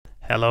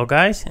Hello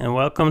guys, and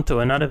welcome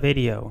to another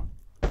video.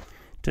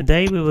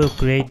 Today we will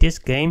create this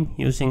game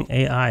using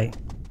AI.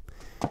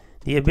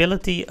 The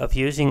ability of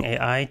using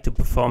AI to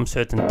perform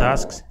certain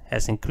tasks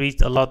has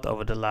increased a lot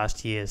over the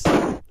last years.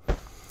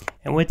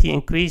 And with the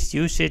increased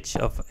usage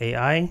of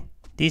AI,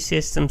 these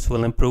systems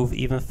will improve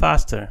even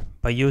faster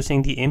by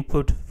using the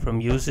input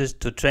from users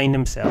to train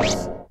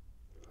themselves.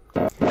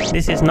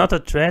 This is not a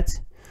threat.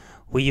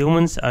 We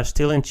humans are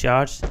still in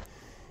charge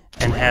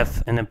and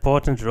have an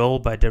important role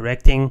by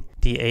directing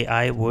the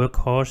AI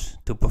workhorse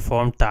to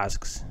perform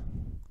tasks.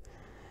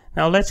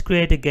 Now let's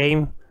create a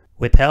game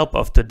with help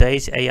of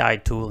today's AI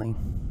tooling.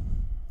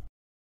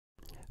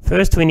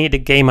 First we need a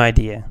game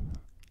idea.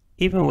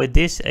 Even with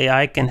this,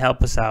 AI can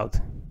help us out.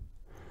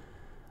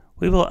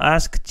 We will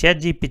ask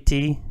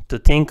ChatGPT to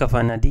think of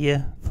an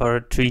idea for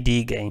a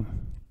 3D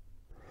game.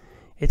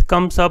 It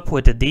comes up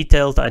with a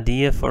detailed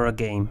idea for a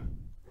game.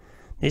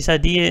 This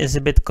idea is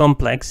a bit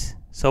complex,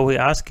 so we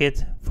ask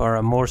it for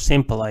a more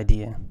simple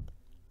idea.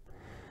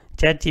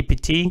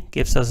 ChatGPT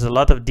gives us a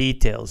lot of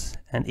details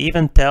and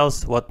even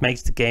tells what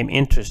makes the game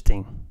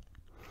interesting.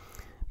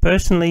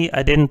 Personally,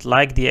 I didn't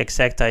like the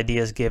exact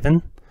ideas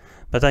given,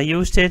 but I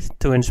used it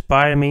to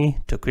inspire me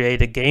to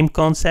create a game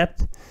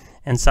concept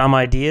and some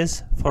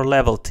ideas for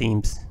level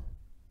teams.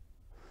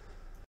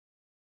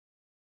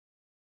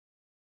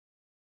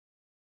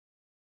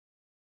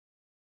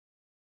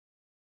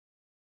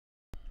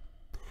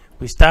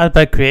 We start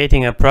by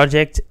creating a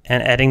project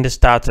and adding the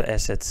starter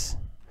assets.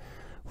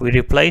 We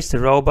replace the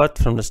robot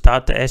from the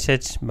starter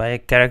assets by a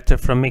character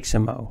from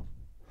Mixamo.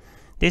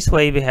 This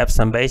way we have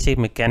some basic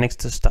mechanics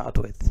to start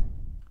with.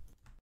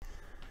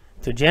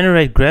 To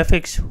generate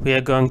graphics, we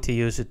are going to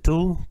use a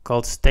tool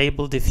called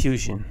Stable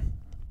Diffusion.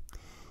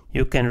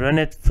 You can run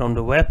it from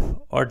the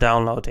web or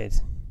download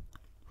it.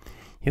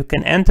 You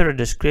can enter a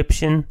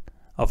description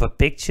of a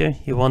picture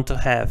you want to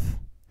have.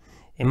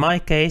 In my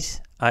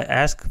case, I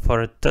ask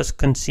for a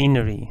Tuscan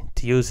scenery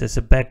to use as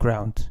a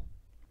background.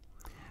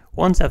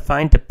 Once I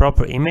find the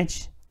proper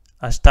image,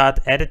 I start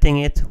editing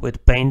it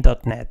with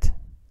paint.net.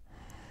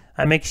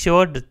 I make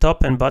sure the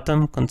top and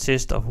bottom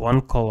consist of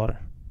one color.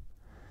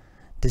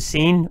 The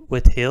scene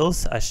with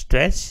hills I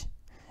stretch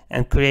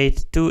and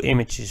create two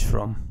images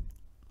from.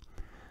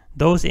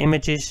 Those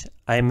images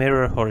I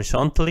mirror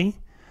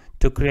horizontally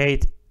to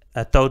create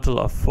a total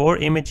of 4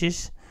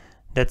 images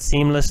that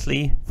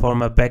seamlessly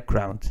form a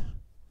background.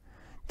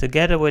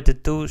 Together with the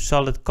 2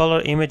 solid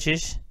color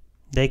images,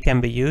 they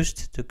can be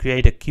used to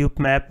create a cube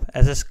map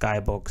as a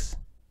skybox.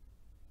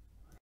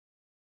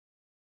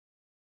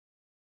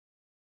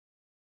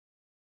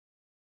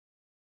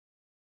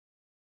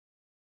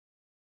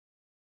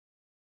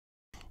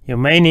 You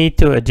may need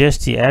to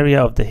adjust the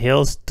area of the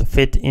hills to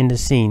fit in the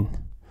scene,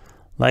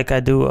 like I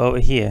do over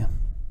here.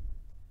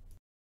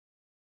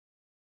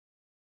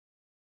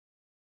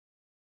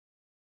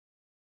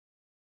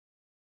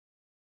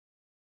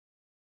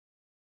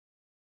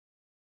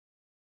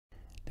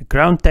 The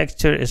ground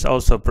texture is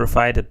also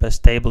provided by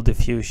Stable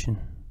Diffusion.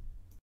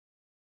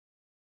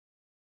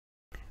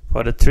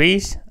 For the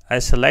trees, I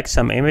select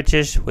some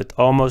images with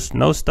almost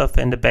no stuff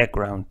in the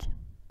background.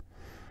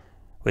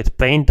 With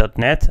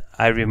paint.net,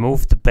 I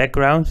remove the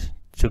background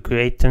to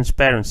create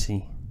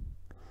transparency.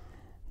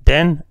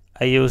 Then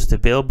I use the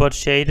billboard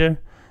shader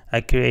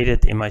I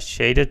created in my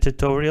shader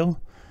tutorial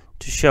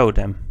to show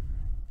them.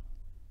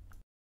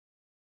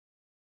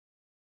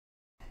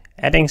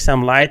 Adding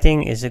some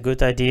lighting is a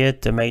good idea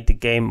to make the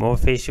game more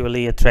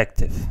visually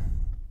attractive.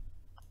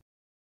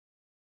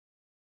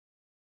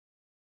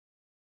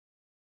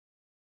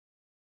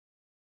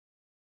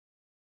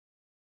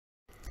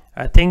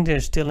 I think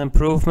there's still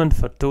improvement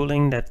for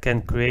tooling that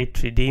can create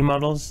 3D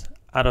models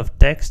out of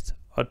text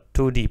or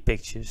 2D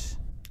pictures.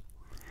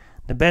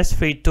 The best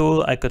free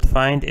tool I could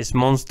find is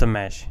Monster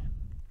Mesh.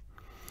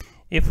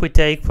 If we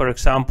take, for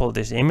example,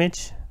 this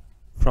image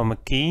from a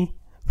key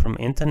from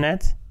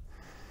internet,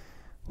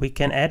 we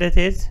can edit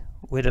it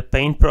with a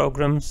paint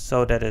program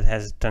so that it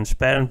has a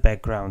transparent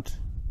background.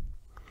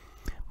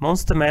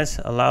 Monster Mesh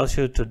allows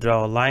you to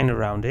draw a line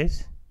around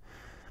it,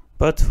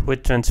 but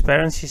with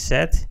transparency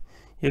set,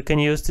 you can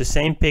use the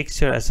same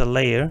picture as a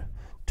layer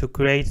to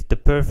create the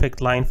perfect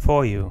line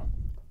for you.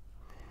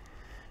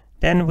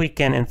 Then we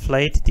can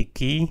inflate the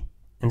key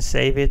and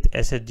save it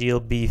as a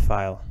GLB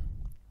file.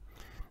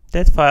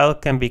 That file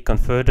can be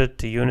converted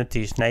to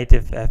Unity's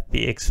native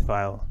FBX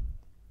file.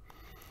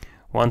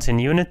 Once in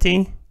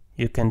Unity,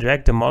 you can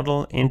drag the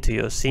model into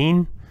your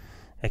scene,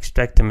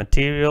 extract the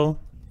material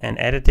and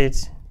edit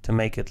it to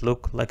make it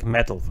look like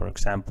metal, for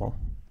example.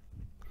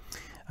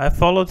 I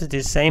followed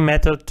this same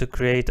method to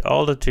create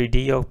all the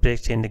 3D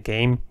objects in the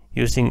game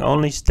using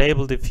only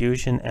Stable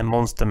Diffusion and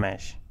Monster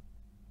Mesh.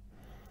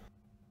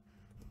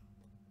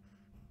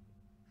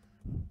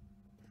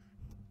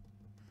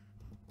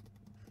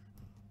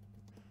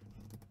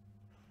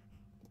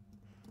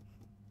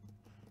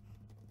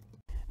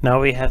 Now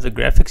we have the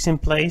graphics in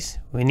place,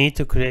 we need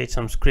to create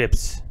some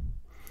scripts.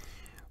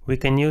 We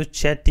can use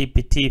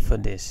ChatGPT for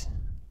this.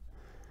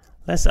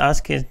 Let's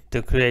ask it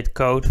to create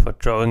code for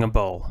throwing a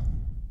ball.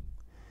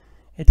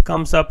 It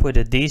comes up with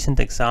a decent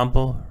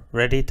example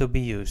ready to be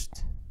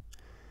used.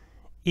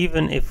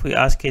 Even if we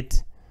ask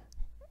it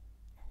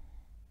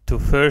to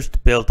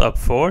first build up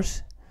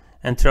force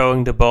and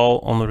throwing the ball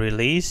on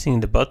releasing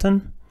the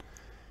button,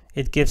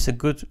 it gives a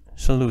good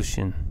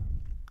solution.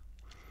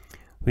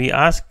 We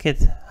ask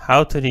it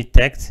how to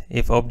detect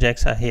if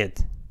objects are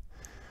hit.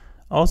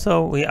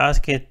 Also, we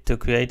ask it to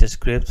create a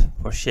script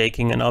for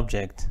shaking an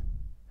object.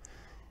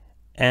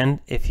 And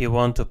if you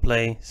want to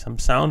play some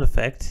sound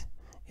effect,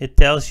 it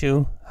tells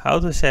you how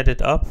to set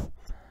it up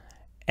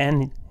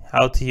and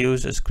how to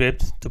use a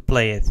script to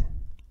play it.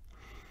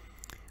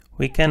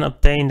 We can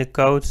obtain the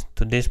code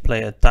to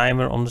display a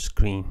timer on the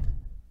screen.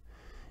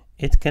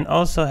 It can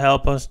also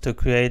help us to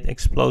create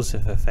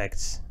explosive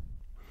effects.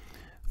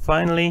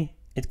 Finally,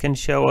 it can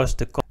show us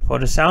the code. For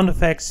the sound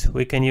effects,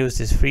 we can use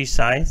this free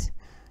site,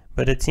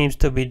 but it seems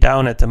to be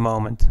down at the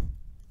moment.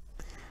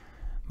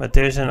 But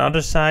there's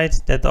another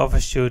site that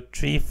offers you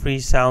 3 free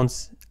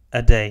sounds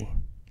a day.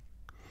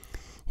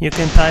 You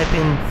can type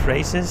in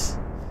phrases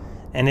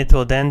and it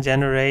will then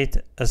generate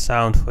a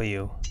sound for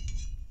you.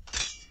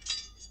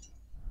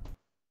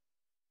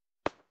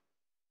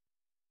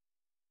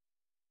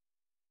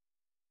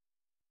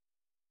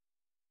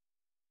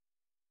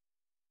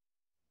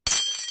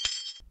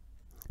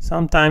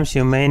 Sometimes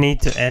you may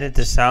need to edit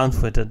the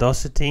sound with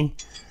Audacity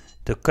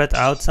to cut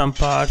out some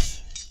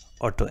parts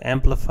or to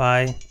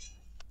amplify,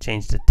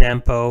 change the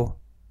tempo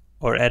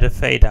or add a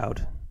fade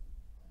out.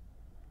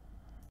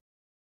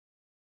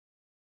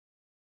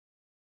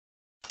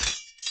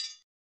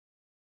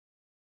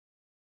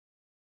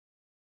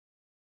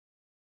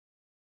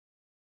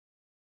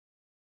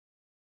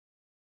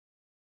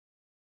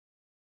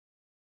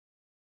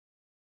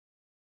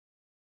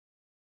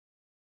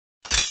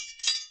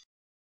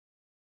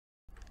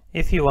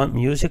 If you want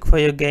music for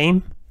your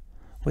game,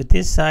 with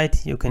this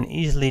site you can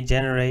easily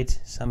generate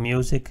some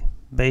music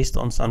based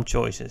on some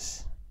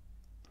choices.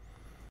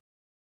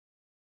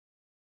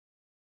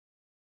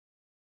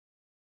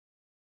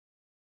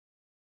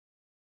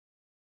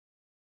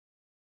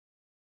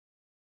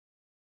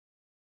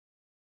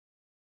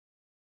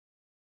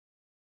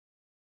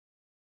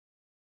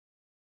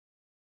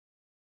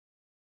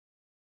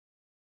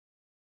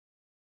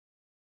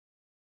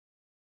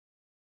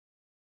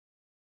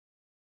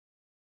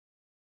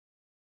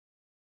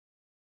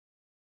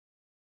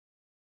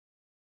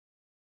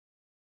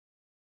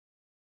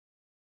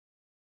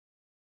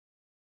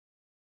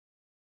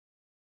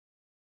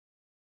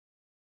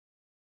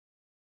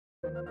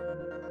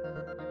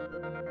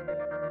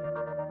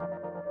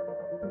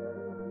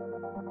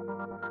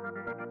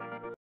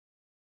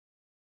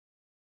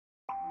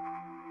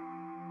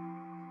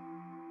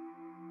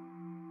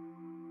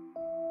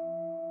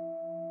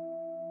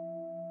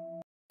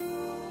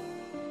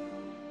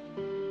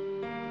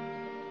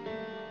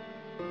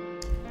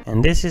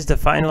 And this is the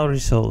final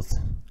result.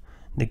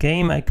 The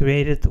game I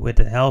created with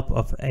the help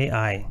of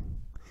AI.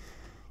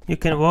 You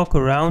can walk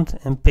around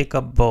and pick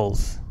up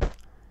balls.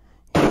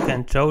 You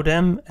can throw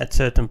them at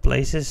certain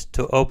places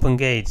to open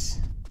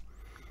gates.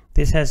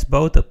 This has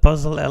both a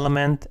puzzle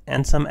element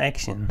and some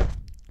action.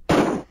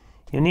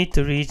 You need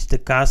to reach the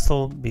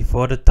castle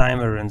before the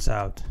timer runs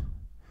out.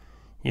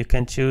 You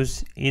can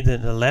choose either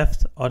the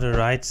left or the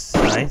right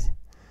side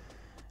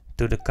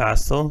to the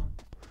castle.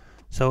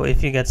 So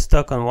if you get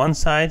stuck on one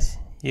side,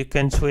 you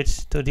can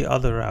switch to the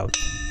other route.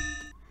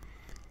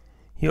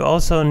 You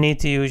also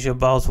need to use your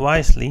balls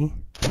wisely,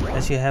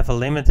 as you have a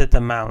limited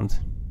amount.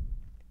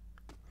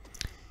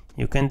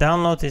 You can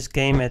download this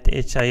game at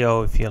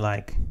itch.io if you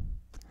like.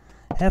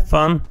 Have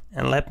fun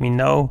and let me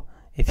know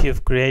if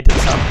you've created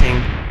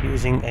something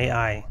using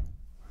AI.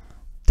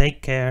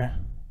 Take care.